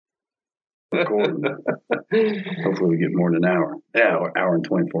recording. Hopefully we get more than an hour. Yeah, an hour and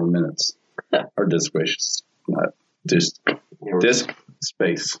 24 minutes. Our disk space is not disk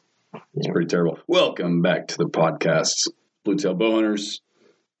space. It's pretty terrible. Welcome back to the podcast, Bluetail Bowhunters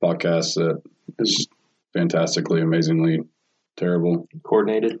podcast that is fantastically, amazingly terrible.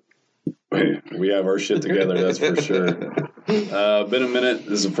 Coordinated. We have our shit together, that's for sure. Been a minute.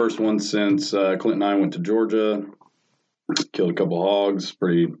 This is the first one since Clint and I went to Georgia. Killed a couple hogs.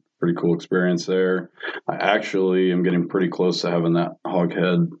 Pretty cool experience there. I actually am getting pretty close to having that hog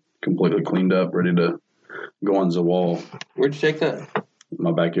head completely cleaned up, ready to go on the wall. Where'd you take that?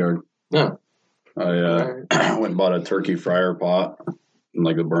 My backyard. No. I went and bought a turkey fryer pot and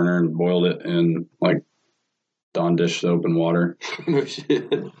like a burner and boiled it in like Dawn dish soap and water. No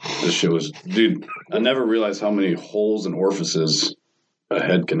shit. This shit was, dude, I never realized how many holes and orifices a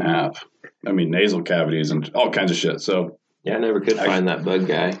head can have. I mean, nasal cavities and all kinds of shit. So yeah, I never could find that bug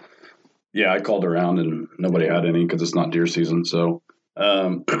guy. Yeah, I called around and nobody had any because it's not deer season. So,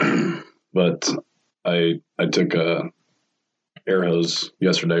 but I took a air hose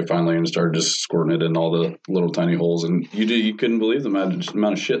yesterday finally and started just squirting it in all the little tiny holes, and you couldn't believe the amount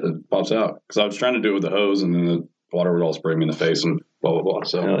of shit that pops out, because I was trying to do it with the hose and then the water would all spray me in the face and blah blah blah.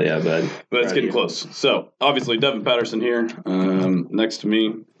 So hell yeah, bud. But it's getting close. So obviously Devin Patterson here, next to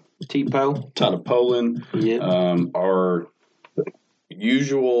me, T-Po, Todd of Poland. Yep. Our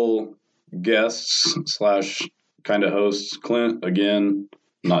usual guests / kind of hosts, Clint again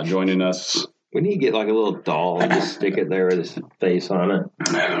not joining us. We need to get like a little doll and just stick it there with his face on it.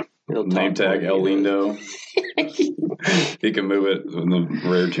 Name tag El Lindo. He can move it in the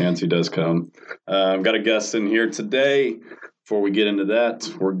rare chance he does come. Got a guest in here today. Before we get into that,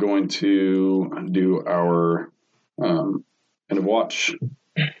 we're going to do our end of watch.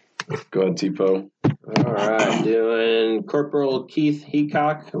 Go ahead, T-Po. All right, doing Corporal Keith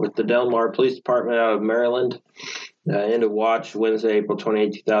Heacock with the Delmar Police Department out of Maryland. End of watch, Wednesday, April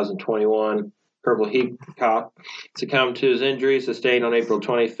 28, 2021. Corporal Heacock succumbed to his injuries sustained on April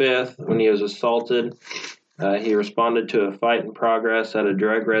 25th when he was assaulted. He responded to a fight in progress at a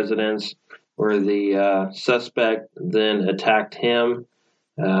drug residence where the suspect then attacked him.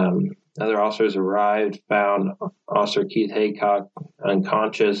 Other officers arrived, found Officer Keith Heacock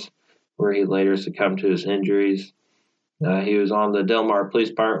unconscious, where he later succumbed to his injuries. He was on the Delmar Police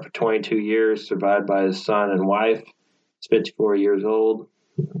Department for 22 years, survived by his son and wife. He's 54 years old.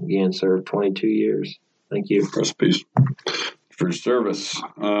 Again, served 22 years. Thank you. Rest in peace for your service.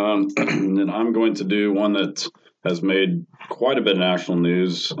 And then I'm going to do one that has made quite a bit of national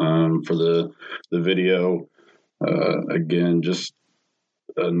news for the video. Again, just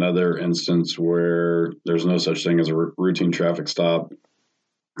another instance where there's no such thing as a routine traffic stop.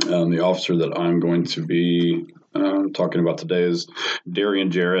 The officer that I'm going to be talking about today is Darian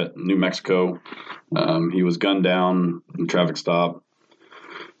Jarrett, New Mexico. He was gunned down in a traffic stop.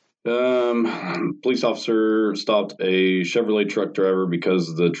 Police officer stopped a Chevrolet truck driver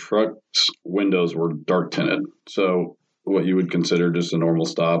because the truck's windows were dark tinted. So what you would consider just a normal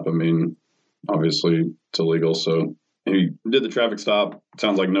stop. I mean, obviously it's illegal. So he did the traffic stop.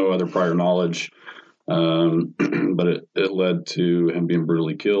 Sounds like no other prior knowledge. But it led to him being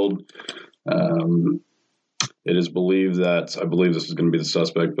brutally killed. It is believed that, I believe this is going to be the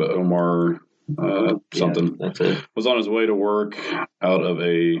suspect, but Omar something was on his way to work out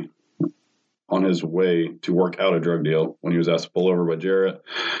a drug deal when he was asked to pull over by Jarrett.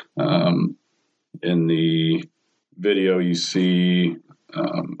 In the video, you see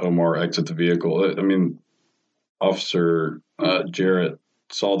Omar exit the vehicle. I mean, Officer Jarrett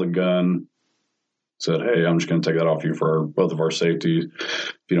saw the gun, said, "Hey, I'm just going to take that off you for both of our safety.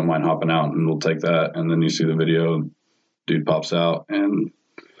 If you don't mind hopping out, and we'll take that." And then you see the video, dude pops out and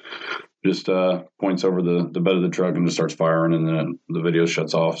just points over the bed of the truck and just starts firing, and then the video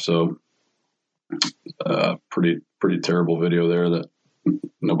shuts off. So pretty terrible video there that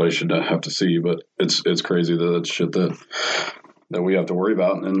nobody should have to see, but it's crazy that that's shit that we have to worry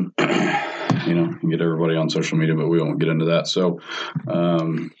about. And you get everybody on social media, but we won't get into that. So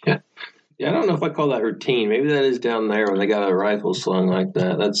Yeah, I don't know if I call that routine. Maybe that is down there when they got a rifle slung like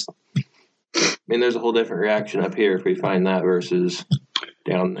that. There's a whole different reaction up here if we find that versus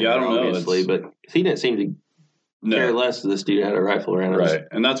down there. Yeah, I don't obviously, know. But he didn't seem to care less that this dude had a rifle around him. Right,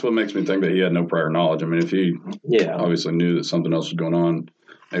 and that's what makes me think that he had no prior knowledge. I mean, if he obviously knew that something else was going on,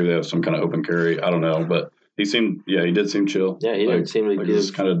 maybe they have some kind of open carry. I don't know, but he did seem chill. Yeah, he didn't seem to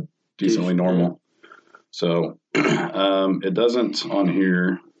give kind of decently normal. So it doesn't on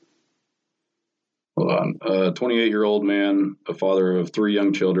here. Hold on. A 28-year-old man, a father of 3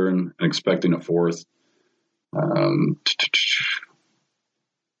 young children, and expecting a 4th.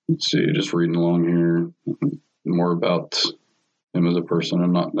 let's see, just reading along here, more about him as a person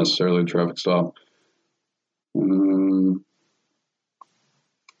and not necessarily a traffic stop.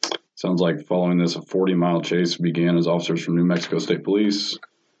 Sounds like following this, a 40-mile chase began as officers from New Mexico State Police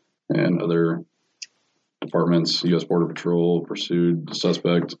and other departments, U.S. Border Patrol, pursued the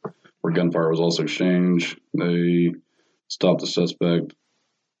suspect, where gunfire was also exchanged. They stopped the suspect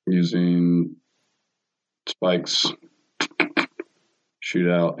using spikes,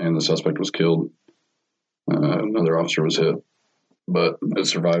 shootout, and the suspect was killed. Another officer was hit, but it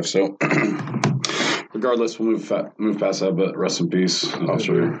survived. So, regardless, we'll move past that. But rest in peace,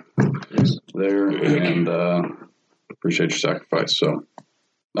 officer there, and appreciate your sacrifice. So,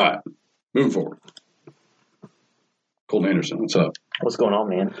 all right, moving forward. Colton Anderson, what's up? What's going on,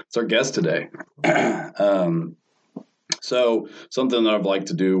 man? It's our guest today. So something that I'd like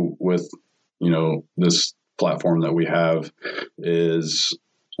to do with, this platform that we have is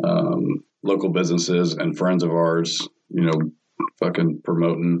local businesses and friends of ours, fucking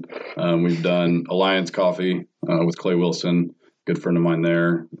promoting. We've done Alliance Coffee with Clay Wilson, good friend of mine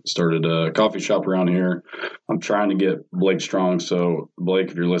there. Started a coffee shop around here. I'm trying to get Blake Strong. So,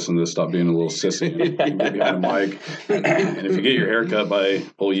 Blake, if you're listening to this, stop being a little sissy and get behind the mic. And if you get your hair cut by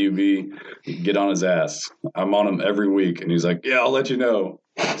Bull UV, get on his ass. I'm on him every week. And he's like, yeah, I'll let you know.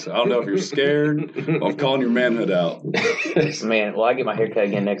 So I don't know if you're scared of calling your manhood out. Man, well, I get my hair cut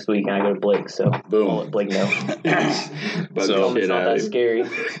again next week, and I go to Blake, so Boom. I'll let Blake know. So It's not that scary.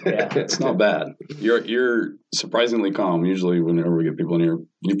 Yeah. It's not bad. You're surprisingly calm. Usually, whenever we get people in here,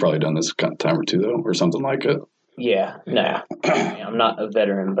 you've probably done this kind of time or two, though, or something like it. Yeah, nah. I'm not a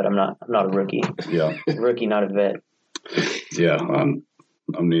veteran, but I'm not a rookie. Yeah, Rookie, not a vet. Yeah,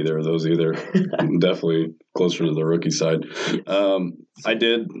 I'm neither of those either. I'm definitely closer to the rookie side. I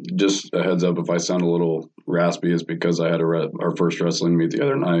did, just a heads up, if I sound a little raspy, it's because I had our first wrestling meet the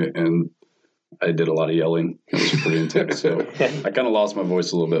other night, and I did a lot of yelling. It was pretty intense. So I kind of lost my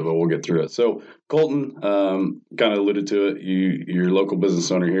voice a little bit, but we'll get through it. So Colton, kind of alluded to it. You're a local business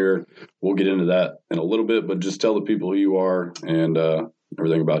owner here. We'll get into that in a little bit, but just tell the people who you are and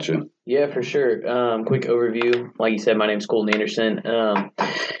everything about you. Yeah, for sure. Quick overview. Like you said, my name's Colton Anderson.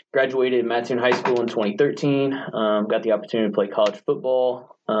 Graduated Mattoon High School in 2013. Got the opportunity to play college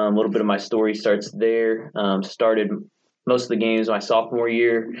football. A little bit of my story starts there. Started most of the games my sophomore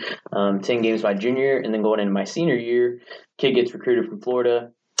year, 10 games my junior year, and then going into my senior year, kid gets recruited from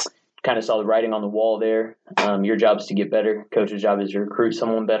Florida. Kind of saw the writing on the wall there. Your job is to get better. Coach's job is to recruit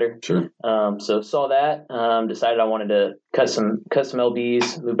someone better. Sure. So saw that. Decided I wanted to cut some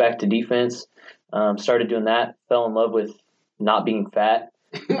lbs, move back to defense. Started doing that. Fell in love with not being fat.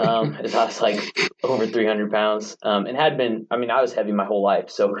 As I was like over 300 pounds, and had been. I mean, I was heavy my whole life.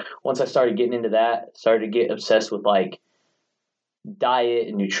 So once I started getting into that, started to get obsessed with like diet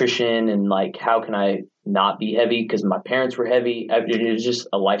and nutrition and like how can I not be heavy because my parents were heavy. It was just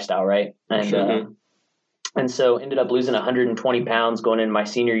a lifestyle, right? And Sure. And so ended up losing 120 pounds going into my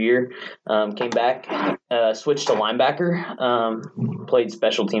senior year. Came back, switched to linebacker. Played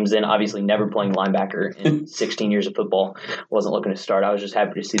special teams then. Obviously, never playing linebacker in 16 years of football. Wasn't looking to start. I was just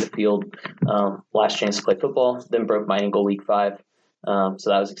happy to see the field. Last chance to play football. Then broke my ankle week 5. So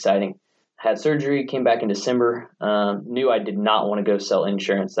that was exciting. Had surgery, came back in December, knew I did not want to go sell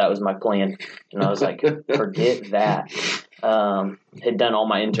insurance. That was my plan. And I was like, forget that. Had done all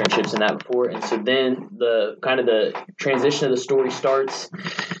my internships in that before. And so then the transition of the story starts.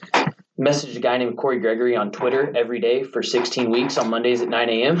 Messaged a guy named Corey Gregory on Twitter every day for 16 weeks on Mondays at 9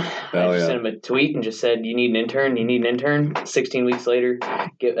 a.m. I just sent him a tweet and just said, you need an intern. 16 weeks later,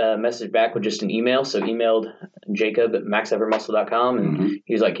 get a message back with just an email. So emailed Jacob at maxevermuscle.com and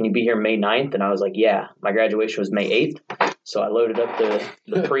he was like, can you be here May 9th? And I was like, yeah. My graduation was May 8th. So I loaded up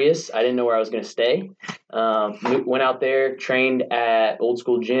the Prius. I didn't know where I was going to stay. Went out there, trained at Old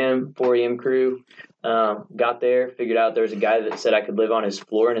School Gym, 4 a.m. crew. Got there, figured out there was a guy that said I could live on his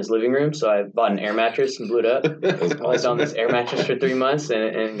floor in his living room, so I bought an air mattress and blew it up. I lived on this air mattress for 3 months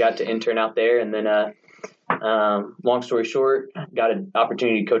and got to intern out there. And then, long story short, got an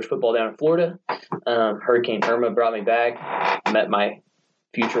opportunity to coach football down in Florida. Hurricane Irma brought me back, met my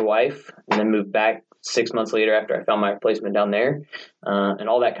future wife, and then moved back 6 months later after I found my replacement down there. And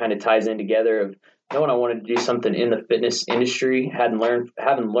all that kind of ties in together of knowing I wanted to do something in the fitness industry, having learned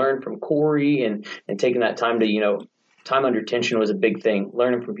from Corey and taking that time to, time under tension was a big thing,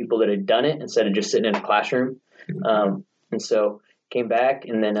 learning from people that had done it instead of just sitting in a classroom. And so came back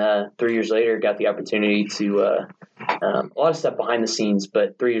and then 3 years later got the opportunity to a lot of stuff behind the scenes,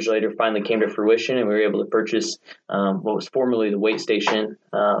 but 3 years later finally came to fruition and we were able to purchase what was formerly the weight station,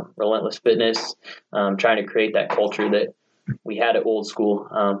 Relentless Fitness, trying to create that culture that we had it old school.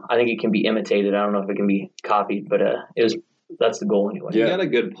 I think it can be imitated. I don't know if it can be copied, but that's the goal anyway. You got a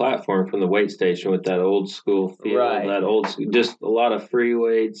good platform from the weight station with that old school feel, Right. that old school, just a lot of free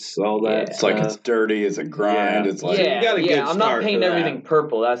weights, all that. It's like it's dirty, it's a grind. Yeah. It's like you got a good I'm not start painting for that. everything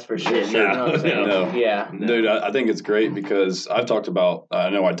purple. That's for sure. No, You know what I'm saying? no. Yeah. Dude, I think it's great because I've talked about. I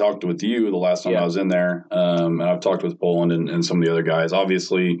know I talked with you the last time I was in there, and I've talked with Poland and some of the other guys.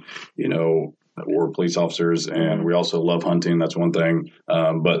 Obviously, we're police officers and we also love hunting. That's one thing.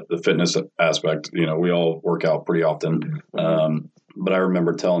 But the fitness aspect, we all work out pretty often. But I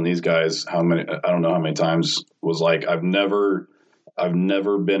remember telling these guys I don't know how many times was like, I've never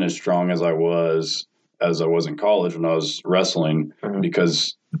been as strong as I was in college when I was wrestling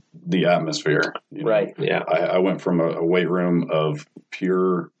because the atmosphere, Right. Yeah. I went from a weight room of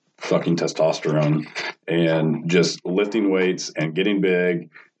pure fucking testosterone and just lifting weights and getting big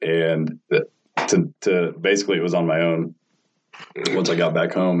and to basically it was on my own once I got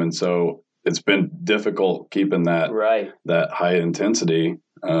back home. And so it's been difficult keeping that high intensity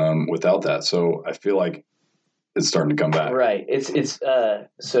without that. So I feel like it's starting to come back. Right. It's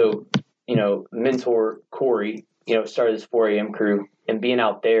so, mentor Corey, started this 4 a.m. crew and being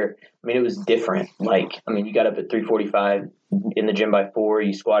out there, I mean, it was different. You got up at 3:45 in the gym by 4,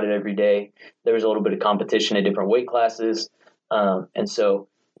 you squatted every day. There was a little bit of competition at different weight classes. And so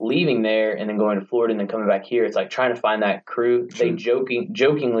leaving there and then going to Florida and then coming back here, it's like trying to find that crew. Sure. They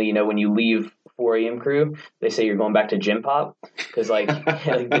jokingly, when you leave 4 a.m. crew, they say you're going back to gym pop because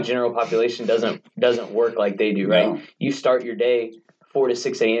the general population doesn't work like they do, right? No. You start your day 4 to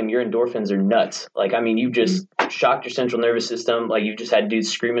 6 a.m., your endorphins are nuts. You just shocked your central nervous system. You've just had dudes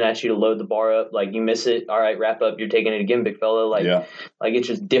screaming at you to load the bar up. You miss it. All right, wrap up. You're taking it again, big fella. It's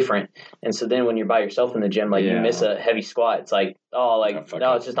just different. And so then when you're by yourself in the gym, you miss a heavy squat. It's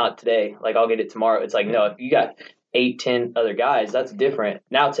no, it's just not today. I'll get it tomorrow. It's no, if you got 8, 10 other guys, that's different.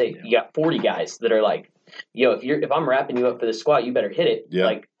 Now you got 40 guys that are if I'm wrapping you up for the squat, you better hit it.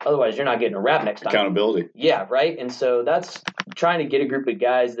 Yeah. Otherwise you're not getting a wrap next time. Accountability. Yeah, right. And so that's trying to get a group of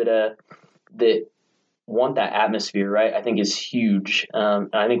guys that want that atmosphere, right? I think is huge. And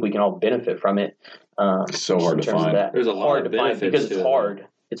I think we can all benefit from it. It's so hard to find. There's a lot of benefits because it's hard.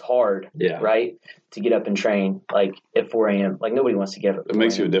 It's hard, right, to get up and train at 4 a.m. Nobody wants to get up. It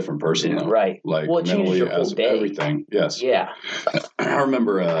makes you a different person, though. Right. It changes your whole day. Everything. Yes. Yeah. I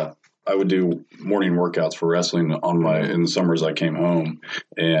remember I would do morning workouts for wrestling in the summers. I came home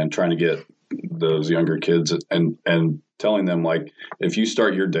and trying to get those younger kids and telling them if you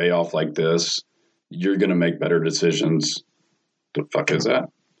start your day off like this, you're going to make better decisions. The fuck is that?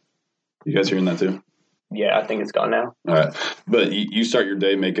 You guys hearing that too? Yeah, I think it's gone now. All right. But you start your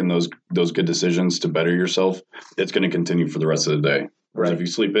day making those good decisions to better yourself, it's going to continue for the rest of the day. Right. If you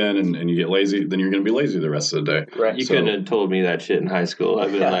sleep in and you get lazy, then you're going to be lazy the rest of the day. Right. You couldn't have told me that shit in high school.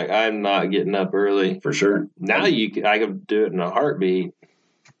 I've been I'm not getting up early. For sure. Now I could do it in a heartbeat,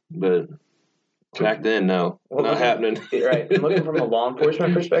 but back then, no, not happening. Right. And looking from a law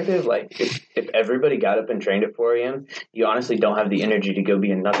enforcement perspective, if everybody got up and trained at 4 a.m., you honestly don't have the energy to go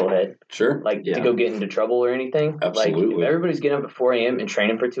be a knucklehead. Sure. To go get into trouble or anything. Absolutely. If everybody's getting up at 4 a.m. and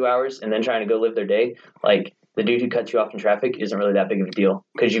training for 2 hours and then trying to go live their day, the dude who cuts you off in traffic isn't really that big of a deal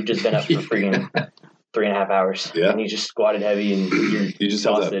because you've just been up for freaking 3.5 hours. Yeah. And you just squatted heavy and you're just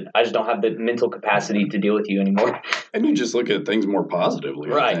exhausted. I just don't have the mental capacity to deal with you anymore. And you just look at things more positively.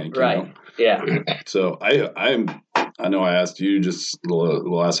 Right. I think, right. Yeah. So I know I asked you just the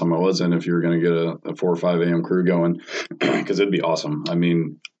last time I was in if you were going to get a 4 or 5 a.m. crew going because it'd be awesome. I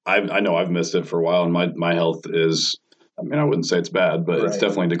mean, I know I've missed it for a while and my health is, I wouldn't say it's bad, but it's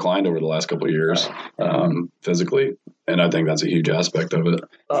definitely declined over the last couple of years physically. And I think that's a huge aspect of it.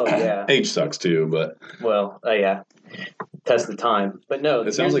 Oh, yeah. Age sucks too, but. Well, yeah. Test the time. But no,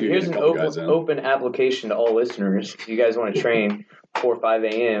 it sounds here's an open application to all listeners. If you guys want to train 4 or 5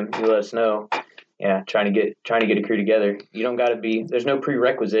 a.m., you let us know. Yeah, trying to get a crew together. You don't got to there's no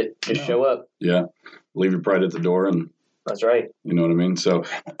prerequisite. Just show up. Yeah. Leave your pride at the door and. That's right. You know what I mean? So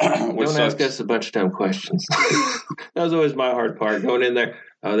don't ask us a bunch of dumb questions. That was always my hard part. Going in there,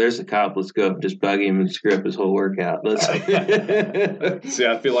 oh, there's a cop. Let's go. Just bug him and screw up his whole workout. See,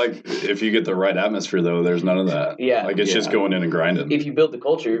 I feel like if you get the right atmosphere, though, there's none of that. Yeah. It's just going in and grinding. If you build the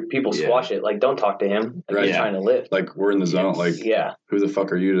culture, people squash it. Don't talk to him. He's trying to lift. We're in the zone. Who the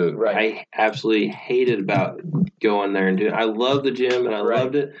fuck are you to? Right. I absolutely hated about going there and doing it. I love the gym and I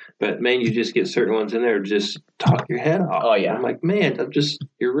loved it, but man, you just get certain ones in there just talk your head off. Oh yeah. I'm like, man,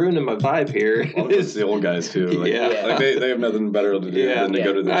 you're ruining my vibe here. Well, it's the old guys too. They have nothing better to do than to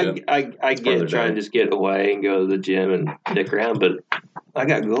go to the gym. I get trying to just get away and go to the gym and dick around, but I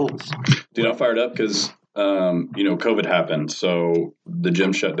got goals. Dude, I'm fired up because COVID happened, so the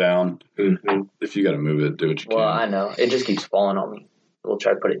gym shut down. Mm-hmm. If you got to move it, do what you can. Well, I know. It just keeps falling on me. We'll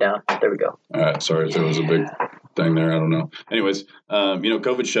try to put it down. There we go. All right. Sorry if there was a big thing there. I don't know. Anyways,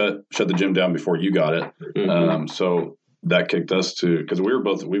 COVID shut the gym down before you got it. Mm-hmm. So that kicked us to, because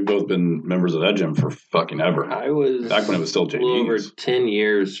we've both been members of that gym for fucking ever. I was back when it was still a little over JD's. 10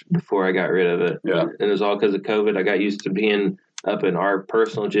 years before I got rid of it. Yeah. And it was all because of COVID. I got used to being up in our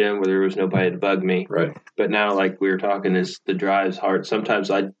personal gym where there was nobody to bug me. Right. But now, like we were talking, is the drive's hard. Sometimes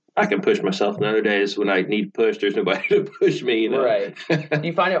I can push myself, and other days when I need push, there's nobody to push me. Right. Do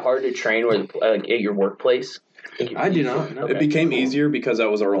you find it hard to train at your workplace? I do not. No. It became easier because that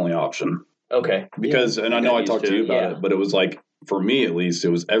was our only option. Okay. Because, and I know I talked to you about it, but it was like, for me at least, it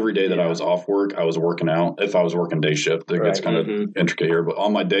was every day that I was off work, I was working out. If I was working day shift, it gets kind of intricate here. But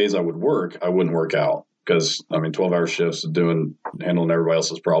on my days I would work, I wouldn't work out. Because, 12-hour shifts handling everybody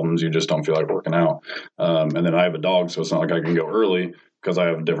else's problems, you just don't feel like working out. And then I have a dog, so it's not like I can go early because I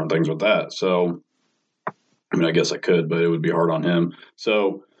have different things with that. So, I guess I could, but it would be hard on him.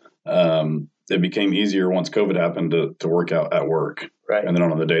 So, it became easier once COVID happened to work out at work. Right. And then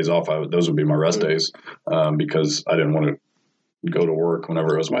on the days off, those would be my rest days because I didn't want to go to work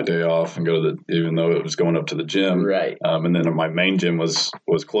whenever it was my day off and even though it was going up to the gym. Right. And then my main gym was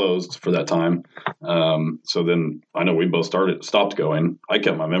closed for that time. So then I know we both stopped going. I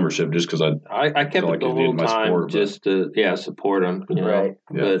kept my membership just because I kept it the whole time just to support them. Right.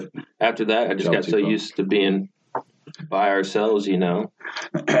 Yeah. But after that, I just got so used to being by ourselves,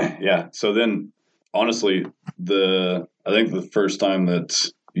 Yeah. So then, honestly, I think the first time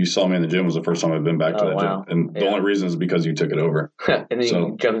that you saw me in the gym was the first time I've been back to that gym. And the only reason is because you took it over. And then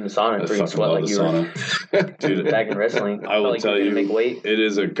you jumped in the sauna and freaking sweat like you were Dude, back in wrestling. I will tell you, make weight. It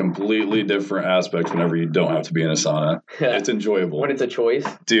is a completely different aspect whenever you don't have to be in a sauna. It's enjoyable. When it's a choice.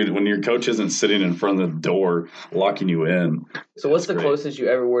 Dude, when your coach isn't sitting in front of the door locking you in. So what's the closest you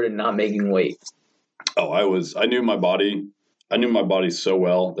ever were to not making weight? Oh, I knew my body so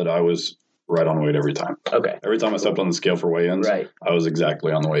well that I was right on weight every time. Okay. Every time I stepped on the scale for weigh-ins, I was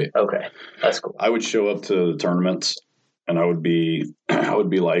exactly on the weight. Okay. That's cool. I would show up to the tournaments and I would be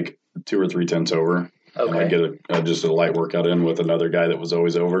like 2 or 3 tenths over. Okay. And I'd get just a light workout in with another guy that was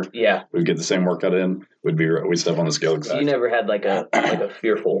always over. Yeah. We'd get the same workout in. We'd step on the scale exactly. So you never had like a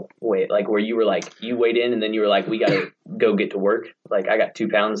fearful weight, like where you were like, you weighed in and then you were like, we got to go get to work. Like I got 2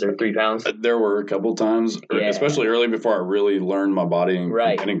 pounds or 3 pounds. There were a couple times, especially early before I really learned my body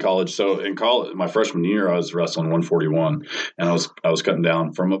and in college. So in college, my freshman year, I was wrestling 141 and I was cutting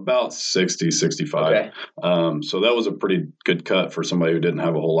down from about 60, 65. Okay. So that was a pretty good cut for somebody who didn't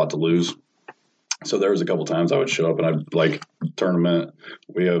have a whole lot to lose. So there was a couple times I would show up and I'd like tournament.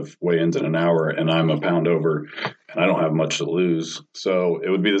 We have weigh-ins in an hour and I'm a pound over and I don't have much to lose. So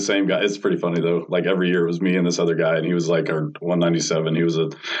it would be the same guy. It's pretty funny though. Like every year it was me and this other guy and he was like our 197. He was a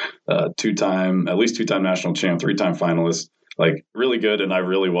at least two-time national champ, 3-time finalist, like really good. And I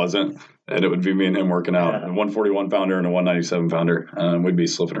really wasn't. And it would be me and him working out, a 141 pounder and a 197 pounder. We'd be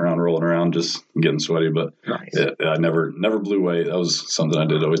slipping around, rolling around, just getting sweaty. But I never blew weight. That was something I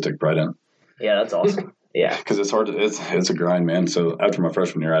did always take pride in. Yeah, that's awesome. Yeah, because it's hard. It's a grind, man. So after my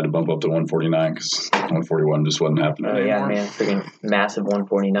freshman year, I had to bump up to 149 because 141 just wasn't happening. Oh yeah, man, freaking massive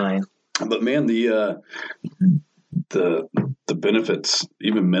 149. But man, the benefits,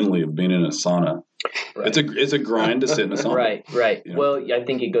 even mentally, of being in a sauna. Right. It's a grind to sit in a sauna. Right. Well, I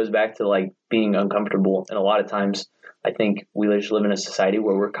think it goes back to like being uncomfortable, and a lot of times, I think we just live in a society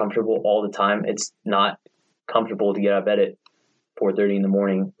where we're comfortable all the time. It's not comfortable to get out of bed at 4:30 in the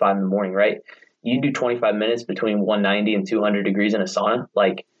morning, 5 in the morning, right? You do 25 minutes between 190 and 200 degrees in a sauna,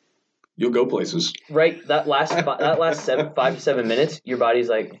 like you'll go places. Right. That last 5 to 7 minutes, your body's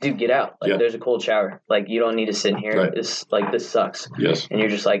like, dude, get out. Like there's a cold shower. Like you don't need to sit in here. Right. This sucks. Yes. And you're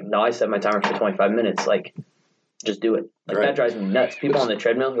just like, no, I set my timer for 25 minutes. Like, just do it. Like that drives me nuts. People on the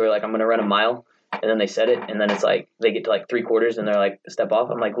treadmill who are like, I'm gonna run a mile, and then they set it, and then it's like they get to like 3/4 and they're like, step off.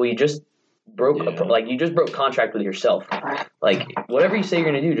 I'm like, well, you just broke contract with yourself. Like whatever you say you're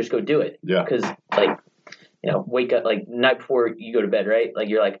gonna do, just go do it. Yeah. Because like, wake up like night before you go to bed, right? Like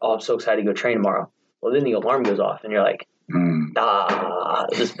you're like, oh, I'm so excited to go train tomorrow. Well, then the alarm goes off and you're like,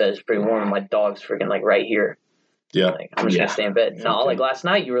 this bed is pretty warm. My dog's freaking like right here. Yeah. Like, I'm just gonna stay in bed. No, like last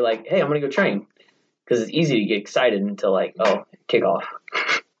night you were like, hey, I'm gonna go train. Because it's easy to get excited until like, oh, kick off.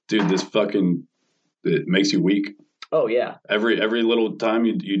 Dude, it makes you weak. Oh yeah. Every little time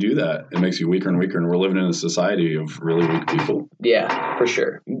you do that, it makes you weaker and weaker, and we're living in a society of really weak people. Yeah, for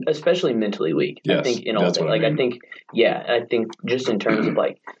sure. Especially mentally weak. Yes, I think in all things. Like I think just in terms of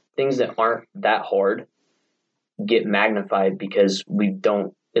like things that aren't that hard get magnified because we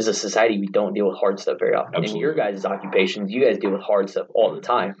don't as a society, we don't deal with hard stuff very often. Absolutely. In your guys' occupations, you guys deal with hard stuff all the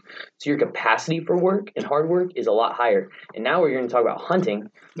time. So your capacity for work and hard work is a lot higher. And now we're going to talk about hunting.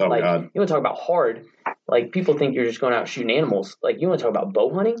 Oh, like, God. You want to talk about hard. Like, people think you're just going out shooting animals. Like, you want to talk about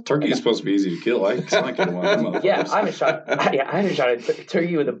bow hunting? Turkey is supposed to be easy to kill. I can't kill one of them. Yeah, I haven't shot a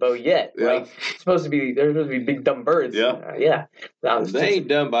turkey with a bow yet. Yeah. Like, they're supposed to be big dumb birds. Yeah. Yeah. They ain't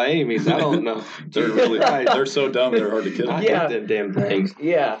dumb by any means. I don't know. They're so dumb they're hard to kill. I Yeah. hate them damn things.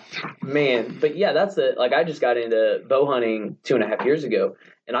 Yeah, man. But yeah, I just got into bow hunting 2.5 years ago,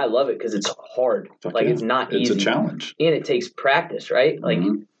 and I love it because it's hard. Fuck Like, yeah. it's not easy. It's a challenge. And it takes practice, right? Like,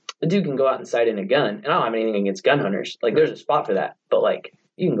 a dude can go out and sight in a gun, and I don't have anything against gun hunters. Like, there's a spot for that. But, like,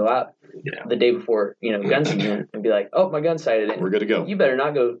 you can go out the day before, gun season and be like, oh, my gun sighted in. We're good to go. You better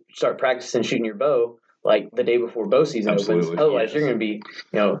not go start practicing shooting your bow, like, the day before bow season Absolutely. opens. Otherwise, you're going to be,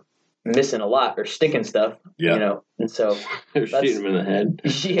 missing a lot or sticking stuff, Yeah. And so They're shooting him in the head.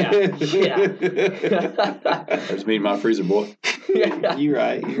 yeah. There's meat in my freezer, boy. Yeah. You're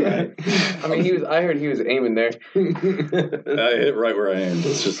right. I mean, I heard he was aiming there. I hit right where I aimed.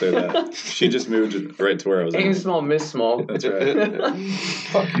 Let's just say that. She just moved it right to where I was Aim aiming. small, miss small. That's right.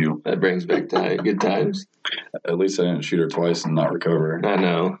 Fuck you. That brings back good times. At least I didn't shoot her twice and not recover. I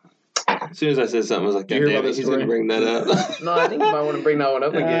know. As soon as I said something, I was like, Did God you hear damn about it, this he's going to story? bring that up. No, I think you might want to bring that one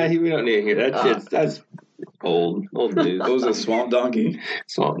up again. We don't need to hear that shit. That's old news. It was a swamp donkey.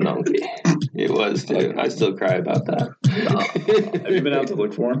 Swamp donkey. It was, too. I still cry about that. Have you been out to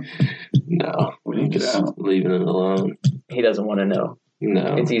look for him? No. We need to get Just out. leaving it alone. He doesn't want to know.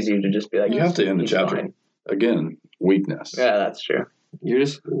 No. It's easier to just be like, You have to end the he's chapter. fine. Again, weakness. Yeah, that's true. You're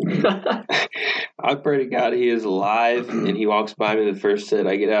just... I pray to God he is alive and he walks by me the first set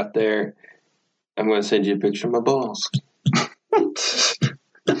I get out there. I'm going to send you a picture of my balls.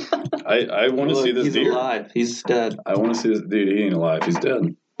 I want to see this he's deer. alive. He's dead. I want to see this dude. He ain't alive. He's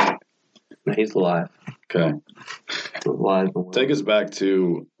dead. No, he's alive. Okay. He's alive. Take us back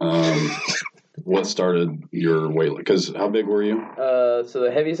to what started your weight. Because how big were you? So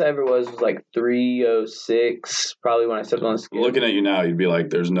the heaviest I ever was like 306, probably when I stepped on the scale. Looking at you now, you'd be like,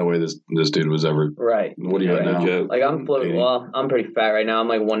 "There's no way this dude was ever." Right. What are you at Right. now? Joke. Like, I'm floating. 80. Well, I'm pretty fat right now. I'm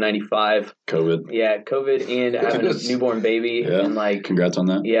like 195. COVID. Yeah, COVID and having a newborn baby. Yeah. And like, Congrats on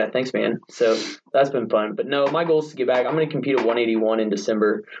that. yeah, thanks, man. So that's been fun. But no, my goal is to get back. I'm going to compete at 181 in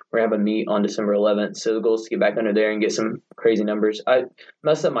December. We're going to have a meet on December 11th. So the goal is to get back under there and get some crazy numbers. I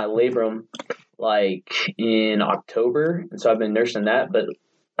messed up my labrum like in October. And so I've been nursing that, but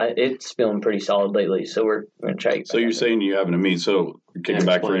it's feeling pretty solid lately. So we're going to try. So you're saying you having a meet. So kicking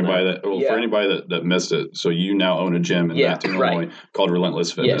back for explain anybody that, Yeah. for anybody that missed it. So you now own a gym in Yeah, Mattoon, right. Illinois, called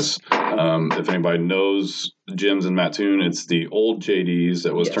Relentless Fitness. If anybody knows gyms in Mattoon, it's the old JD's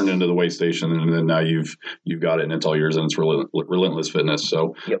that was Yes. turned into the weight station, and then now you've got it and it's all yours, and it's Relentless Fitness.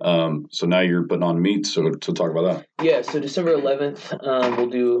 So Yep. so now you're putting on meets. So talk about that. Yeah, so December 11th,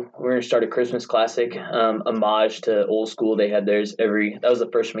 we're going to start a Christmas Classic, homage to Old School. They had theirs that was the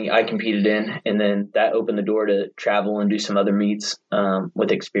first meet I competed in, and then that opened the door to travel and do some other meets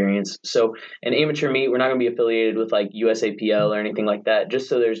with experience. So an amateur meet, we're not going to be affiliated with like USAPL or anything like that, just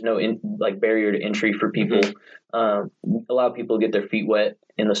so there's no barrier to entry for people. Allow people to get their feet wet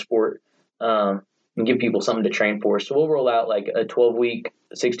in the sport and give people something to train for. So we'll roll out like a 12-week,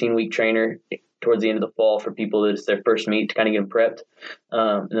 16-week trainer towards the end of the fall for people that it's their first meet to kind of get them prepped.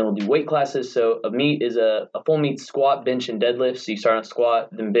 And then we'll do weight classes. So a meet is a full meet squat, bench, and deadlift. So you start on squat,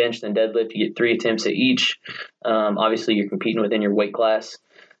 then bench, then deadlift. You get 3 attempts at each. Obviously, you're competing within your weight class.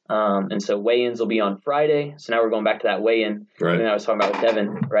 And so weigh-ins will be on Friday. So now we're going back to that weigh-in. Right. And I was talking about with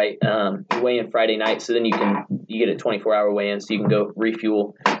Devin, right? You weigh in Friday night, so then you get a 24-hour weigh-in, so you can go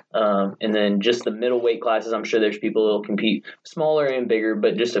refuel. And then just the middle weight classes, I'm sure there's people that will compete smaller and bigger,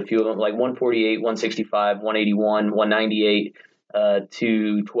 but just a few of them, like 148, 165, 181, 198,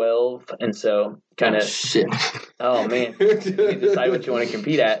 212. And so kind of, shit. oh man, you decide what you want to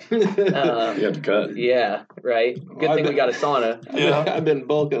compete at. You have to cut. Yeah, right. Good thing we got a sauna. Yeah. I've been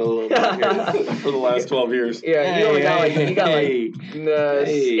bulking a little bit here. For the last 12 years. Yeah, you only got like hey.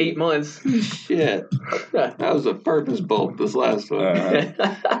 8 months. Shit. That was a purpose bulk this last one.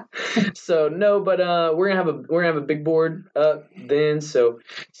 So no, but we're gonna have a big board up then. So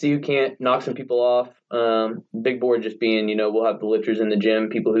see who can't knock some people off. Big board just being, we'll have the lifters in the gym,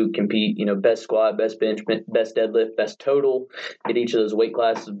 people who compete, best squat, best bench, best deadlift, best total at each of those weight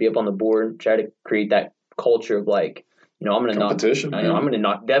classes, be up on the board, try to create that culture of like, I'm going to Competition, I'm man. going to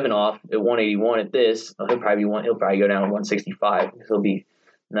knock Devin off at 181 at this. He'll probably go down to 165. He'll be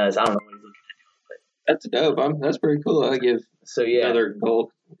nuts. I don't know what he's looking That's dope. That's pretty cool. I give another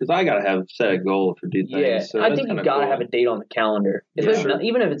goal because I gotta have set a goal to do things. Yeah, so I think you gotta have a date on the calendar. If there's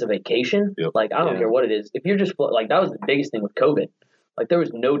even if it's a vacation, like I don't care what it is. If you're just like that was the biggest thing with COVID. Like there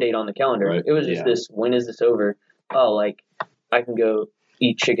was no date on the calendar. Right. It was just this. When is this over? Oh, like I can go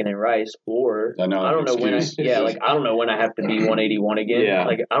eat chicken and rice, or I don't know when. I don't know when I have to be 181 again. Yeah.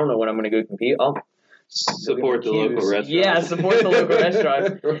 Like I don't know when I'm going to go compete. I'll support the local restaurants. Yeah, support the local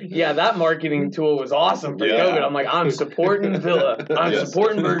restaurants. Yeah, that marketing tool was awesome for COVID. I'm like, I'm supporting Villa. I'm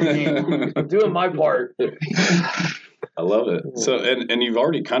supporting Burger King. I'm doing my part. I love it. So, and you've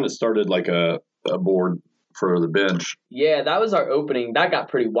already kind of started like a board for the bench. Yeah, that was our opening. That got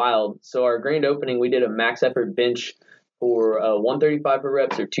pretty wild. So our grand opening, we did a max effort bench for 135 for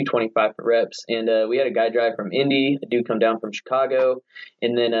reps or 225 for reps. And we had a guy drive from Indy, a dude come down from Chicago.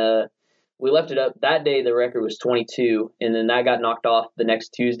 And then we left it up. That day, the record was 22. And then that got knocked off the next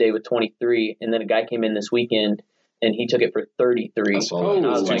Tuesday with 23. And then a guy came in this weekend, and he took it for 33. I saw that. And I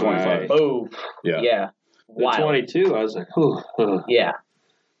was 225. like, oh, yeah. Wow. 22, I was like, oh. Yeah.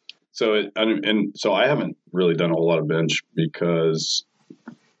 So so I haven't really done a whole lot of bench because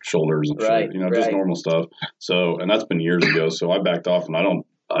shoulders and shit, just normal stuff. So, and that's been years ago. So I backed off, and I don't.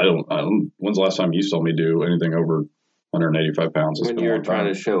 When's the last time you saw me do anything over 185 pounds? When you were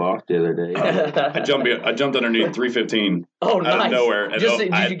trying to show off the other day. I jumped underneath 315. Oh, nice. Out of nowhere. And did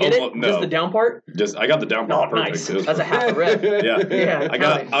you get it? No. Just the down part? I got the down part perfect. Nice. That's a half a rep.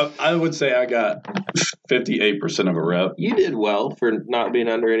 Yeah. I would say I got 58% of a rep. You did well for not being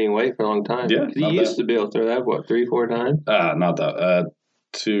under any weight for a long time. Yeah. You used to be able to throw that, 3-4 times? Not that.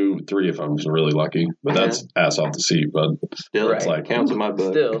 2, 3 if I was really lucky, but that's ass off the seat. But still, it's like counts in my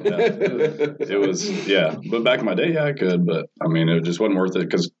book. Still, it was But back in my day, I could. But I mean, it just wasn't worth it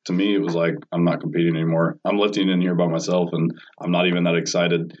because to me, it was like I'm not competing anymore. I'm lifting in here by myself, and I'm not even that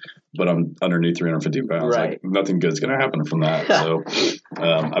excited. But I'm underneath 350 pounds. Right. Like nothing good's going to happen from that. So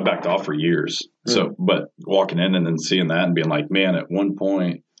I backed off for years. So, but walking in and then seeing that and being like, man, at one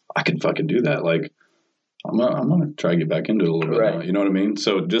point I could fucking do that. Like. I'm gonna try to get back into it a little bit now. You know what I mean?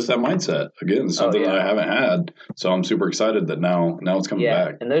 So just that mindset again, is something that I haven't had. So I'm super excited that now it's coming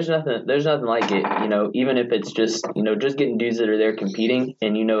back. And there's nothing like it. Even if it's just just getting dudes that are there competing,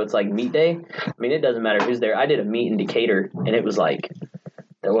 and it's like meet day. I mean, it doesn't matter who's there. I did a meet in Decatur, and it was like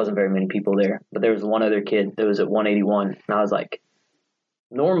there wasn't very many people there, but there was one other kid that was at 181, and I was like,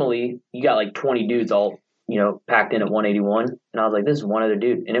 normally you got like 20 dudes all packed in at 181, and I was like, this is one other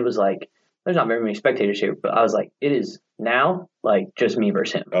dude, and it was like. There's not very many spectators here, but I was like, it is now like just me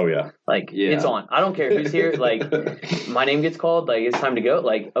versus him. Oh yeah. Like it's on. I don't care who's here. Like my name gets called, like it's time to go.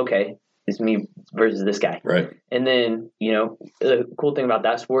 Like, okay, it's me versus this guy. Right. And then, the cool thing about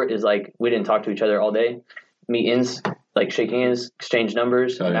that sport is like we didn't talk to each other all day. Meet-ins, like shake hands, exchange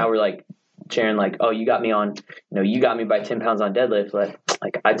numbers. And now we're like sharing like, oh, you got me on, you got me by 10 pounds on deadlift.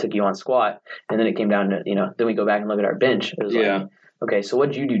 Like I took you on squat. And then it came down to, then we go back and look at our bench. It was like, okay, so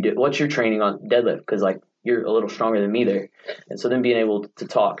what'd you do? What's your training on deadlift? Because, like, you're a little stronger than me there. And so then being able to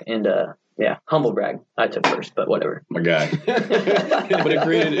talk and, humble brag. I took first, but whatever. My guy. But it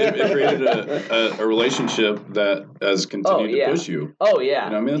created a relationship that has continued to push you. Oh, yeah.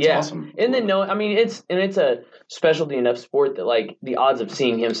 I mean, that's awesome. And then, it's a specialty enough sport that, like, the odds of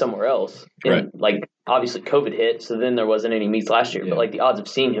seeing him somewhere else, like, obviously COVID hit, so then there wasn't any meets last year, but, like, the odds of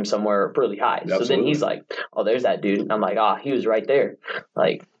seeing him somewhere are pretty high. Absolutely. So then he's like, oh, there's that dude. And I'm like, he was right there.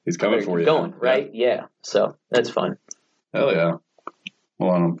 Like, he's coming for you. Going, right? Yeah. So that's fun. Hell yeah.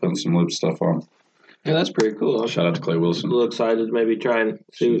 Hold on, I'm putting some lip stuff on. Yeah, that's pretty cool. Shout out to Clay Wilson. A little excited to maybe try and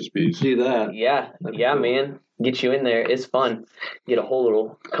do that. Yeah, cool. Man. Get you in there. It's fun. Get a whole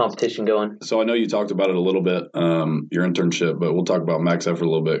little competition going. So I know you talked about it a little bit, your internship, but we'll talk about max effort a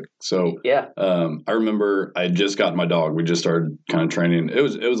little bit. So I remember I had just gotten my dog. We just started kind of training. It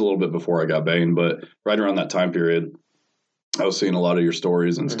was a little bit before I got Bane, but right around that time period, I was seeing a lot of your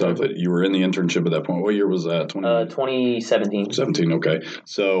stories and stuff that you were in the internship at that point. What year was that? 2017. 17, okay.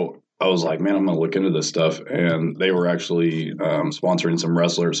 So I was like, man, I'm going to look into this stuff. And they were actually sponsoring some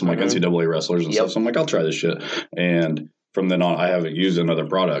wrestlers, some like NCAA wrestlers and stuff. So I'm like, I'll try this shit. And from then on, I haven't used another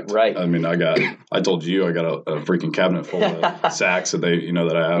product. Right. I mean, I told you I got a freaking cabinet full of sacks that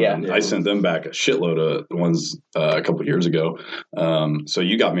that I have. Yeah. And I sent them back a shitload of ones a couple of years ago. So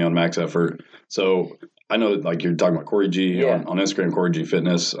you got me on max effort. So I know, like you're talking about Corey G on Instagram, Corey G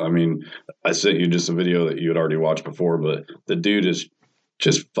Fitness. I mean, I sent you just a video that you had already watched before, but the dude is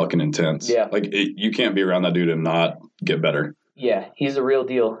just fucking intense. Yeah. Like, you can't be around that dude and not get better. Yeah, he's a real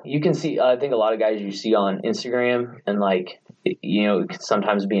deal. You can see, I think a lot of guys you see on Instagram and, like, it can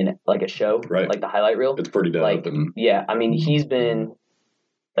sometimes be like a show, like the highlight reel. It's pretty dope. Like, I mean, he's been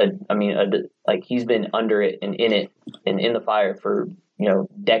like he's been under it and in it and in the fire for,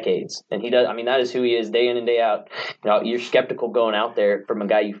 decades. And he does, that is who he is day in and day out. You're skeptical going out there from a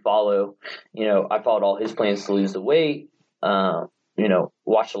guy you follow. I followed all his plans to lose the weight,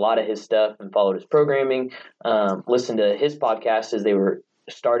 watched a lot of his stuff and followed his programming, listened to his podcast as they were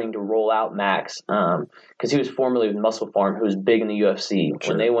starting to roll out Max, because he was formerly with Muscle Farm, who was big in the UFC.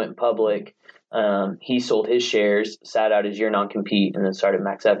 Sure. When they went public, he sold his shares, sat out his year non-compete, and then started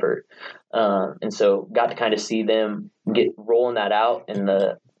Max Effort. And so got to kind of see them get rolling that out and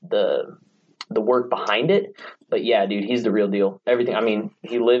the work behind it. But yeah, dude, he's the real deal. Everything.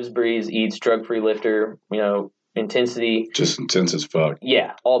 He lives, breathes, eats, drug-free lifter, intensity. Just intense as fuck.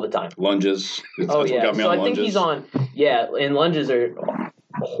 Yeah, all the time. Lunges. That's what got me on lunges. Think he's on, and lunges are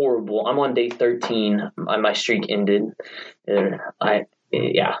horrible. I'm on day 13. My streak ended. It's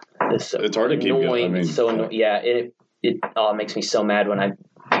hard to keep going. It's so annoying. Yeah, it makes me so mad when I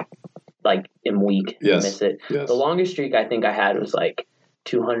am weak and miss it. Yes. The longest streak I think I had was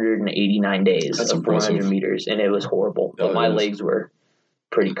 289 days of 400 meters, and it was horrible. But my legs were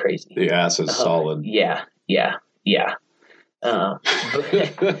pretty crazy. The ass is solid. Yeah.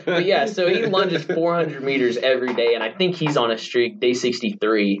 But yeah, so he lunges 400 meters every day, and I think he's on a streak, day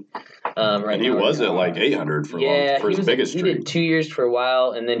 63. Right and he now. was at 800 for his biggest streak. He did 2 years for a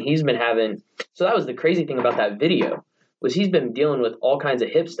while, and then he's been having. So that was the crazy thing about that video, was he's been dealing with all kinds of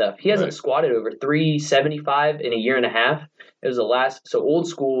hip stuff. He hasn't squatted over 375 in a year and a half. It was the last. So Old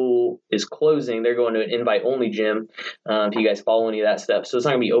School is closing. They're going to an invite-only gym. If you guys follow any of that stuff, so it's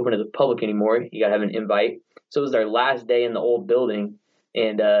not going to be open to the public anymore. You got to have an invite. So it was their last day in the old building,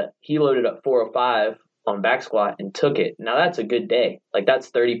 and he loaded up 405 on back squat and took it. Now that's a good day. That's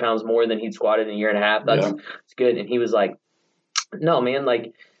 30 pounds more than he'd squatted in a year and a half. That's good. And he was like, no, man,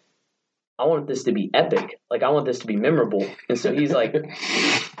 I want this to be epic. I want this to be memorable. And so he's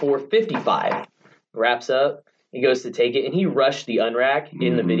 455, wraps up. He goes to take it, and he rushed the unrack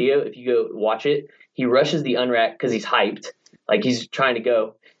in the video. If you go watch it, he rushes the unrack because he's hyped. He's trying to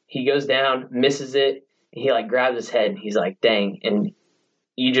go. He goes down, misses it. He grabs his head. And he's like, dang. And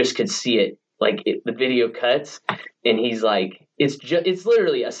you just could see it. The video cuts, and he's like, it's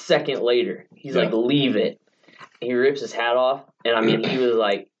literally a second later. He's like, leave it. He rips his hat off. And he was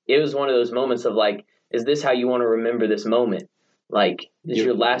it was one of those moments of is this how you want to remember this moment? This is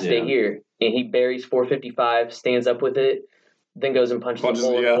your last day here. And he buries 455, stands up with it, then goes and punches a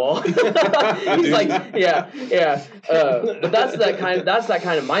hole in the wall. He's but that's that kind of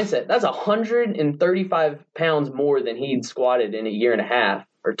mindset. That's 135 pounds more than he'd squatted in a year and a half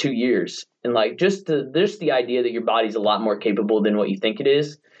or 2 years. And just the idea that your body's a lot more capable than what you think it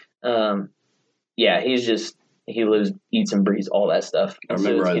is. He lives, eats, and breathes all that stuff. It's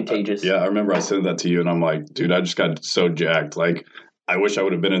contagious. I remember I sent that to you, and I'm like, dude, I just got so jacked. I wish I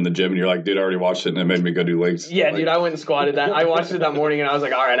would have been in the gym, and you're like, dude, I already watched it, and it made me go do legs. Yeah, dude, I went and squatted that. I watched it that morning, and I was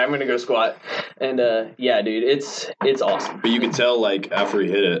like, all right, I'm going to go squat. And, dude, it's awesome. But you could tell, after he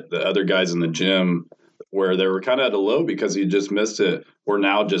hit it, the other guys in the gym, where they were kind of at a low because he just missed it, were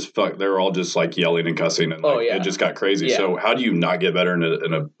now just they're all just yelling and cussing, and it just got crazy. Yeah. So how do you not get better in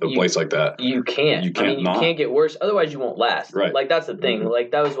a place like that? You can't. You can't get worse. Otherwise, you won't last. Right. That's the thing.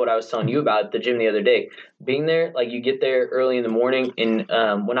 That was what I was telling you about at the gym the other day. Being there, you get there early in the morning, and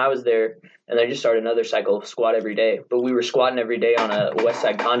when I was there, and I just started another cycle of squat every day, but we were squatting every day on a West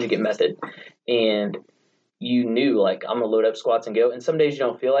Side conjugate method, and you knew I'm gonna load up squats and go. And some days you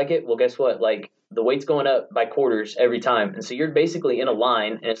don't feel like it. Well, guess what? The weight's going up by quarters every time. And so you're basically in a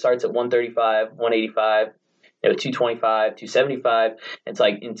line, and it starts at 135, 185, 225, 275. It's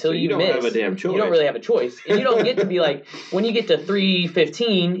until you miss, have a damn choice. You don't really have a choice. And you don't get to be when you get to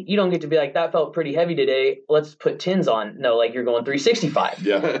 315, you don't get to be that felt pretty heavy today. Let's put 10s on. No, you're going 365.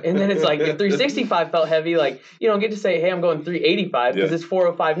 Yeah. And then it's if 365 felt heavy, you don't get to say, hey, I'm going 385 because it's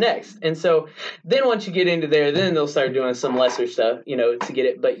 405 next. And so then once you get into there, then they'll start doing some lesser stuff, to get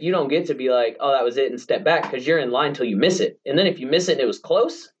it. But you don't get to be oh, that was it and step back, because you're in line until you miss it. And then if you miss it and it was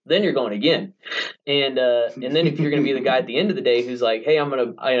close, then you're going again. And then if you're going to be the guy at the end of the day who's hey, I'm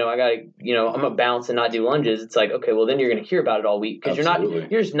going to, I'm going to bounce and not do lunges. It's okay, well, then you're going to hear about it all week, because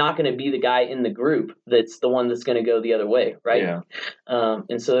you're just not going to be the guy in the group that's the one that's going to go the other way. Right. Yeah.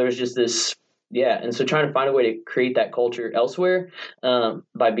 And so there's just this, and so trying to find a way to create that culture elsewhere,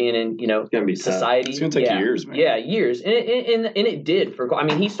 by being in, it's gonna be society. It's going to take years, man. Yeah, years. And it did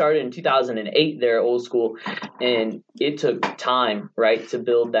he started in 2008 there at Old School, and it took time, right, to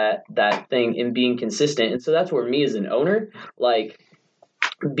build that thing and being consistent. And so that's where me as an owner,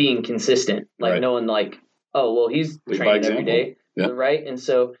 being consistent, knowing oh, well, he's training every day. Yeah. Right. And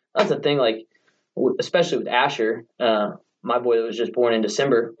so that's the thing, especially with Asher, my boy that was just born in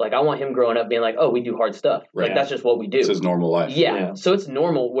December, like I want him growing up being like, oh, we do hard stuff. Right. Like that's just what we do. It's his normal life. Yeah. So it's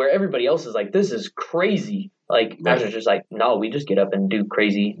normal where everybody else is like, this is crazy. Like Asher's just like, no, we just get up and do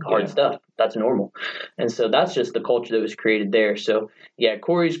crazy hard stuff. That's normal. And so that's just the culture that was created there. So yeah,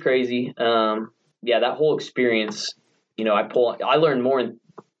 Corey's crazy. That whole experience, you know, I learned more in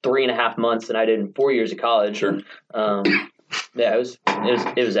 3.5 months than I did in 4 years of college. Sure. It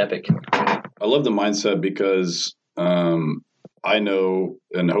was epic. I love the mindset because I know,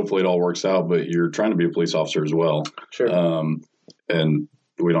 and hopefully it all works out, but you're trying to be a police officer as well. Sure. And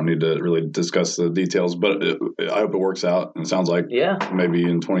we don't need to really discuss the details, but I hope it works out. And it sounds like maybe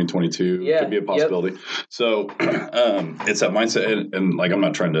in 2022 could be a possibility. Yep. So it's that mindset. And like, I'm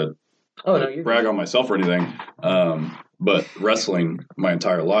not trying to brag on myself or anything. But wrestling my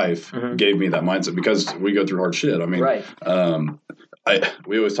entire life gave me that mindset because we go through hard shit. I mean,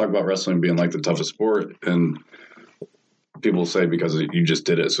 we always talk about wrestling being like the toughest sport, and people say because you just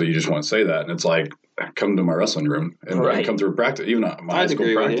did it, so you just want to say that. And it's like, come to my wrestling room and come through practice, even my high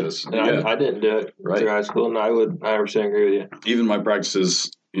school practice. I didn't do it through high school, and I would 100% agree with you. Even my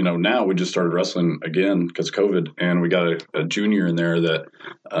practices, you know, now we just started wrestling again because of COVID, and we got a junior in there that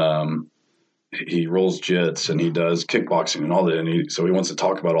he rolls jits and he does kickboxing and all that, and so he wants to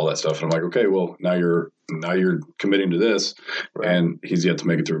talk about all that stuff. And I'm like, okay, well, now you're committing to this, and he's yet to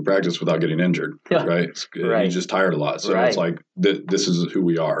make it through practice without getting injured, right? He's just tired a lot, so it's like this is who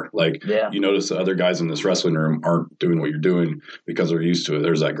we are. Like, you notice the other guys in this wrestling room aren't doing what you're doing because they're used to it.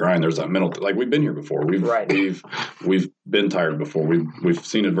 There's that grind, there's that mental. Like we've been here before. We've been tired before. We've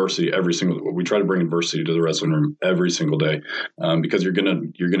seen adversity every single. We try to bring adversity to the wrestling room every single day, because you're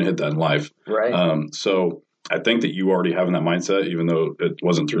gonna hit that in life, right? So I think that you already having that mindset, even though it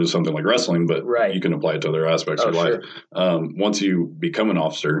wasn't through something like wrestling, but you can apply it to other aspects of your life. Once you become an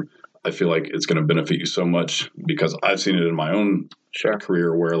officer, I feel like it's going to benefit you so much because I've seen it in my own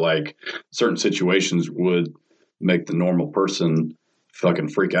career where like certain situations would make the normal person fucking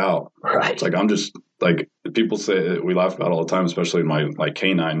freak out. Right. It's like, I'm just like, people say, we laugh about it all the time, especially in my like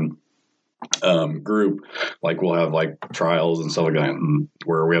canine group, like we'll have like trials and stuff like that, and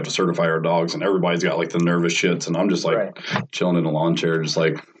where we have to certify our dogs, and everybody's got like the nervous shits, and I'm just like chilling in a lawn chair, just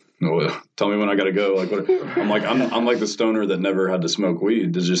like, tell me when I gotta go. Like, what? I'm like the stoner that never had to smoke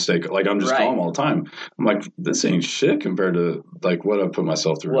weed to just stay. Like, I'm just calm all the time. I'm like, this ain't shit compared to like what I put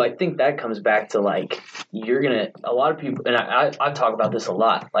myself through. Well, I think that comes back to like a lot of people, and I talk about this a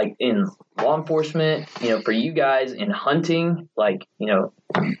lot, like in law enforcement, you know, for you guys in hunting, like, you know,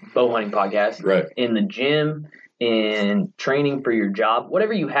 bow hunting podcast, in the gym, in training for your job,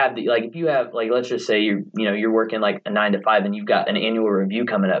 whatever you have, like if you have, like, let's just say you're working like a 9 to 5 and you've got an annual review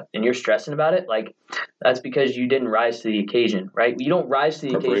coming up and you're stressing about it, like that's because you didn't rise to the occasion, right? You don't rise to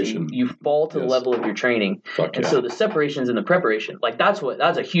the occasion, you fall to the level of your training. So the separations and the preparation, like that's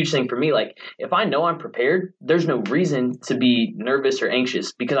a huge thing for me. Like if I know I'm prepared, there's no reason to be nervous or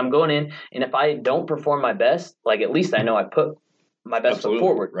anxious because I'm going in, and if I don't perform my best, like at least I know I put my best foot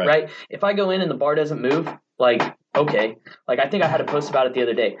forward, right? If I go in and the bar doesn't move, like, okay. Like, I think I had a post about it the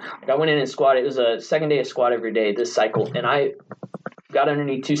other day. Like, I went in and squatted. It was a second day of squat every day this cycle, and I got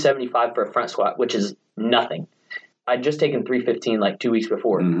underneath 275 for a front squat, which is nothing. I'd just taken 315 like 2 weeks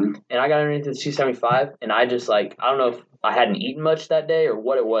before, and I got underneath the 275, and I just, like, I don't know if I hadn't eaten much that day or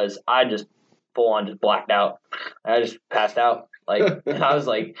what it was. I just full on just blacked out. I just passed out. Like, and I was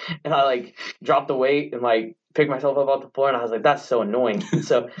like, and I, like, dropped the weight and, like, picked myself up off the floor, and I was like, that's so annoying.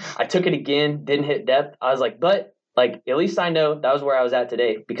 So I took it again, didn't hit depth. I was like, but like, at least I know that was where I was at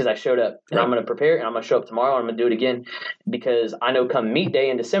today because I showed up, and I'm going to prepare, and I'm going to show up tomorrow, and I'm going to do it again because I know come meet day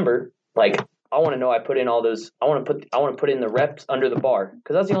in December, like I want to know I put in all those, I want to put in the reps under the bar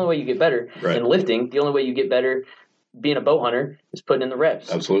because that's the only way you get better in lifting. The only way you get better being a bow hunter is putting in the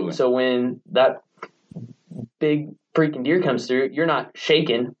reps. Absolutely. So when that big freaking deer comes through, you're not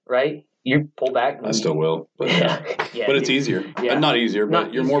shaking, right? You pull back. I still will. But, but it's easier. Not easier,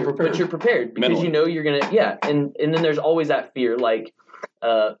 but you're more prepared. But you're prepared because mentally. You know you're going to, and then there's always that fear. Like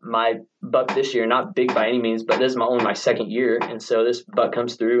my buck this year, not big by any means, but this is only my second year. And so this buck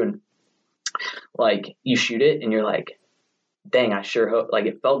comes through and like you shoot it and you're like, dang, I sure hope, like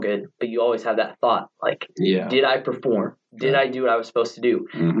it felt good. But you always have that thought, like, did I perform? Did I do what I was supposed to do?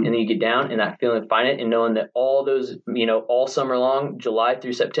 And then you get down and that feeling, find it, and knowing that all those, you know, all summer long, July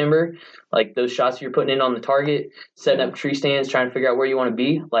through September, like those shots you're putting in on the target, setting up tree stands, trying to figure out where you want to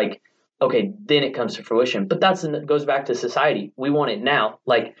be, like, okay, then it comes to fruition. But goes back to society. We want it now,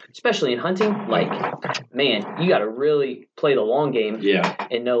 like, especially in hunting, like, man, you got to really play the long game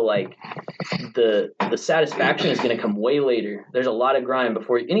and know, like, the satisfaction is going to come way later. There's a lot of grind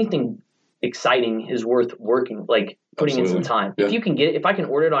before anything exciting is worth working, like putting in some time. Yeah. If I can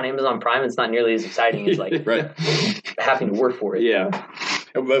order it on Amazon Prime, it's not nearly as exciting as like right. having to work for it. Yeah.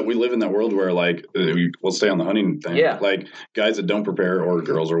 But we live in that world where, like, we'll stay on the hunting thing. Yeah. Like, guys that don't prepare, or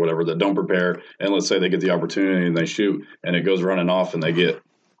girls or whatever, that don't prepare, and let's say they get the opportunity and they shoot, and it goes running off, and they get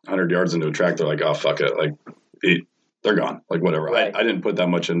 100 yards into a track, they're like, oh, fuck it. Like, they're gone. Like, whatever. Right. I didn't put that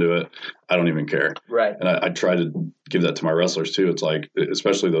much into it. I don't even care. Right. And I try to give that to my wrestlers, too. It's like,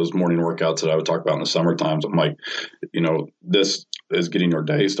 especially those morning workouts that I would talk about in the summer times. I'm like, this is getting your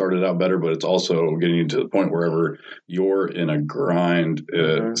day started out better, but it's also getting you to the point wherever you're in a grind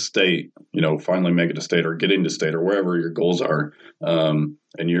state, finally making a state or getting to state or wherever your goals are. And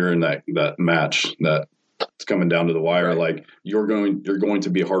you're in that match that it's coming down to the wire. Right. Like you're going to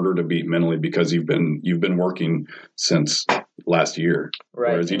be harder to beat mentally because you've been working since last year.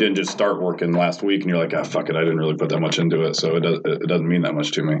 Right. Whereas you didn't just start working last week and you're like, fuck it, I didn't really put that much into it, so it doesn't mean that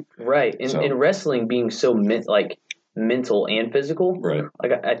much to me. Right. And wrestling being so mental and physical. Right.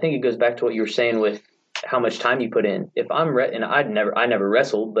 Like I think it goes back to what you were saying with how much time you put in. If I'm and I never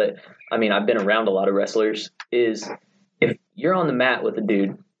wrestled, but I mean I've been around a lot of wrestlers. Is if you're on the mat with a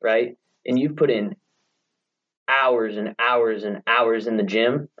dude, right, and you've put in hours and hours and hours in the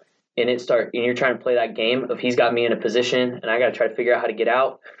gym, and you're trying to play that game of he's got me in a position and I got to try to figure out how to get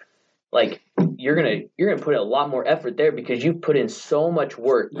out. Like you're gonna put a lot more effort there because you've put in so much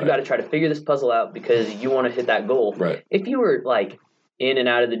work. You got to try to figure this puzzle out because you want to hit that goal. Right. If you were like in and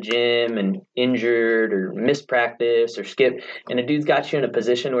out of the gym and injured or missed practice or skip, and a dude's got you in a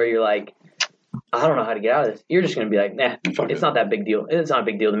position where you're like, I don't know how to get out of this. You're just going to be like, nah, it's not that big deal. It's not a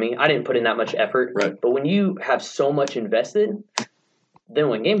big deal to me. I didn't put in that much effort. Right. But when you have so much invested, then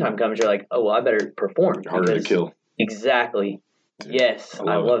when game time comes, you're like, oh, well, I better perform. Harder to kill. Exactly. Dude, yes,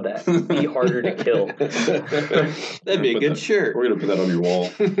 I love that. Be harder to kill. That'd be a good shirt. We're going to put that on your wall.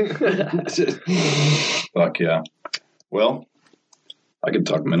 Fuck yeah. Well, I could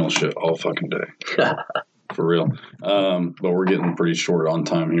talk mental shit all fucking day. For real. But we're getting pretty short on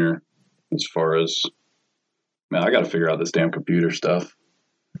time here. As far as, man, I got to figure out this damn computer stuff.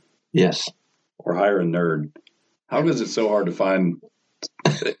 Yes. Or hire a nerd. How is it so hard to find?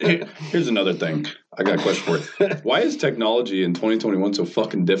 Here's another thing. I got a question for you. Why is technology in 2021 so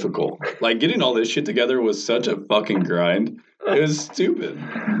fucking difficult? Like, getting all this shit together was such a fucking grind. It was stupid.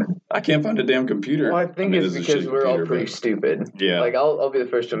 I can't find a damn computer. Well, I think it's because we're all pretty stupid. Yeah. Like, I'll be the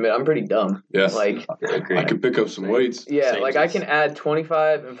first to admit, I'm pretty dumb. Yeah. Like, I can pick up some weights. Yeah, like I can add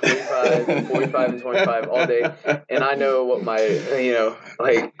 25 and 45 and 45 and 25 all day. And I know what my,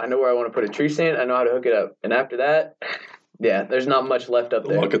 I know where I want to put a tree stand. I know how to hook it up. And after that, yeah, there's not much left up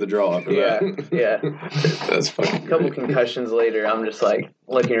there. Luck of the draw after that. Yeah. That's fucking A couple concussions later, I'm just like,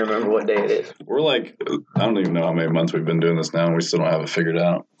 looking to remember what day it is. We're like, I don't even know how many months we've been doing this now, and we still don't have it figured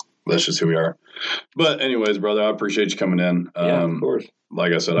out. That's just who we are. But anyways, brother, I appreciate you coming in. Yeah, of course.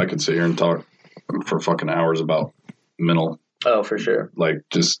 Like I said, I could sit here and talk for fucking hours about mental. Oh, for sure. Like,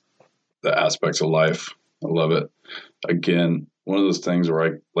 just the aspects of life. I love it. Again, one of those things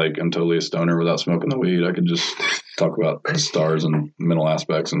where I'm totally a stoner without smoking the weed. I could just talk about the stars and mental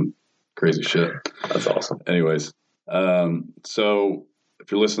aspects and crazy shit. That's awesome. Anyways, so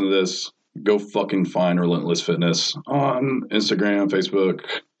if you're listening to this, go fucking find Relentless Fitness on Instagram, Facebook.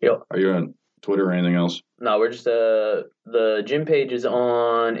 Yep. Are you on Twitter or anything else? No, we're just the gym page is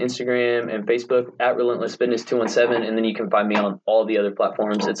on Instagram and Facebook at Relentless Fitness 217, and then you can find me on all the other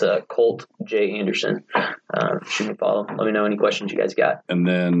platforms. It's a Colt J Anderson. Shoot me a follow. Let me know any questions you guys got. And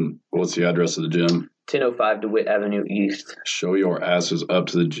then what's the address of the gym? 1005 DeWitt Avenue East. Show your asses up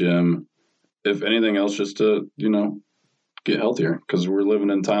to the gym. If anything else, just to get healthier, because we're living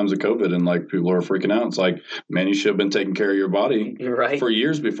in times of COVID and like people are freaking out. It's like, man, you should have been taking care of your body for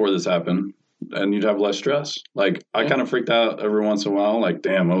years before this happened, and you'd have less stress. Like, I kind of freaked out every once in a while. Like,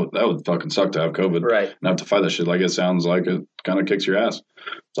 damn, that would fucking suck to have COVID, right? And have to fight that shit. Like, it sounds like it kind of kicks your ass.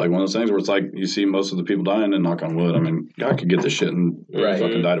 It's like one of those things where it's like you see most of the people dying, and knock on wood, I mean, I could get this shit and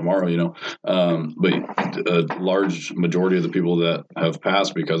fucking die tomorrow, But a large majority of the people that have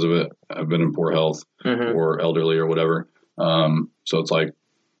passed because of it have been in poor health or elderly or whatever. So it's like,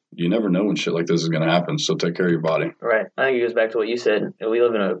 you never know when shit like this is going to happen. So take care of your body. Right. I think it goes back to what you said. We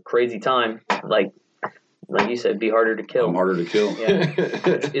live in a crazy time. Like you said, be harder to kill. I'm harder to kill. Yeah.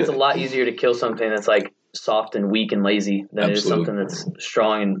 It's a lot easier to kill something that's like soft and weak and lazy than it is something that's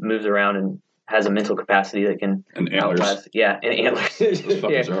strong and moves around and has a mental capacity that can outlast. Yeah, and antlers.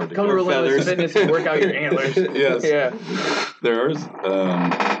 Come to Relentless Fitness and work out your antlers. Yes. Yeah. There's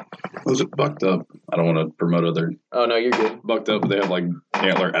was it Bucked Up? I don't want to promote other. Oh no, you're good. Bucked Up, they have like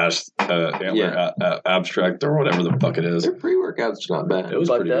abstract or whatever the fuck it is. Their pre-workout's not bad. It was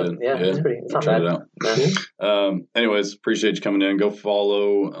pretty good. Yeah, it's not tried bad. it out. Anyways, appreciate you coming in. Go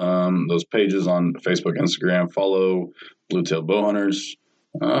follow those pages on Facebook, Instagram. Follow Blue Tail Bow Hunters.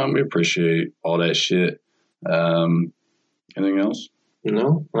 We appreciate all that shit. Anything else?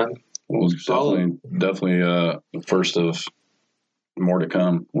 No. Well, definitely the first of more to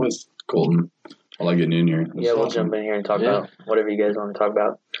come with Colton. I like getting in here. We'll jump in here and talk about whatever you guys want to talk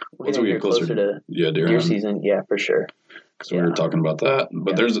about. Once we get closer to deer season, for sure. Because we were talking about that.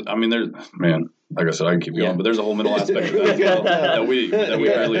 But there's, like I said, I can keep going, but there's a whole middle aspect of that as well that we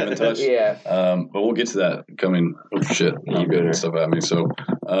barely even touched. Yeah. But we'll get to that coming. Oh, shit. I'm getting stuff at me. So,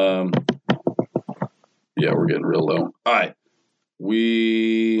 we're getting real low. All right.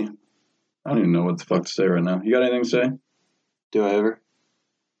 I don't even know what the fuck to say right now. You got anything to say? Do I ever?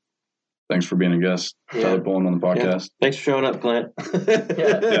 Thanks for being a guest. Tyler Pullen on the podcast. Yeah. Thanks for showing up, Clint.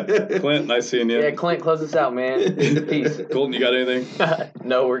 Clint, nice seeing you. Yeah, Clint, close us out, man. Peace. Colton, you got anything?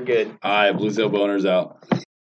 No, we're good. All right, Blue Tail Boners out.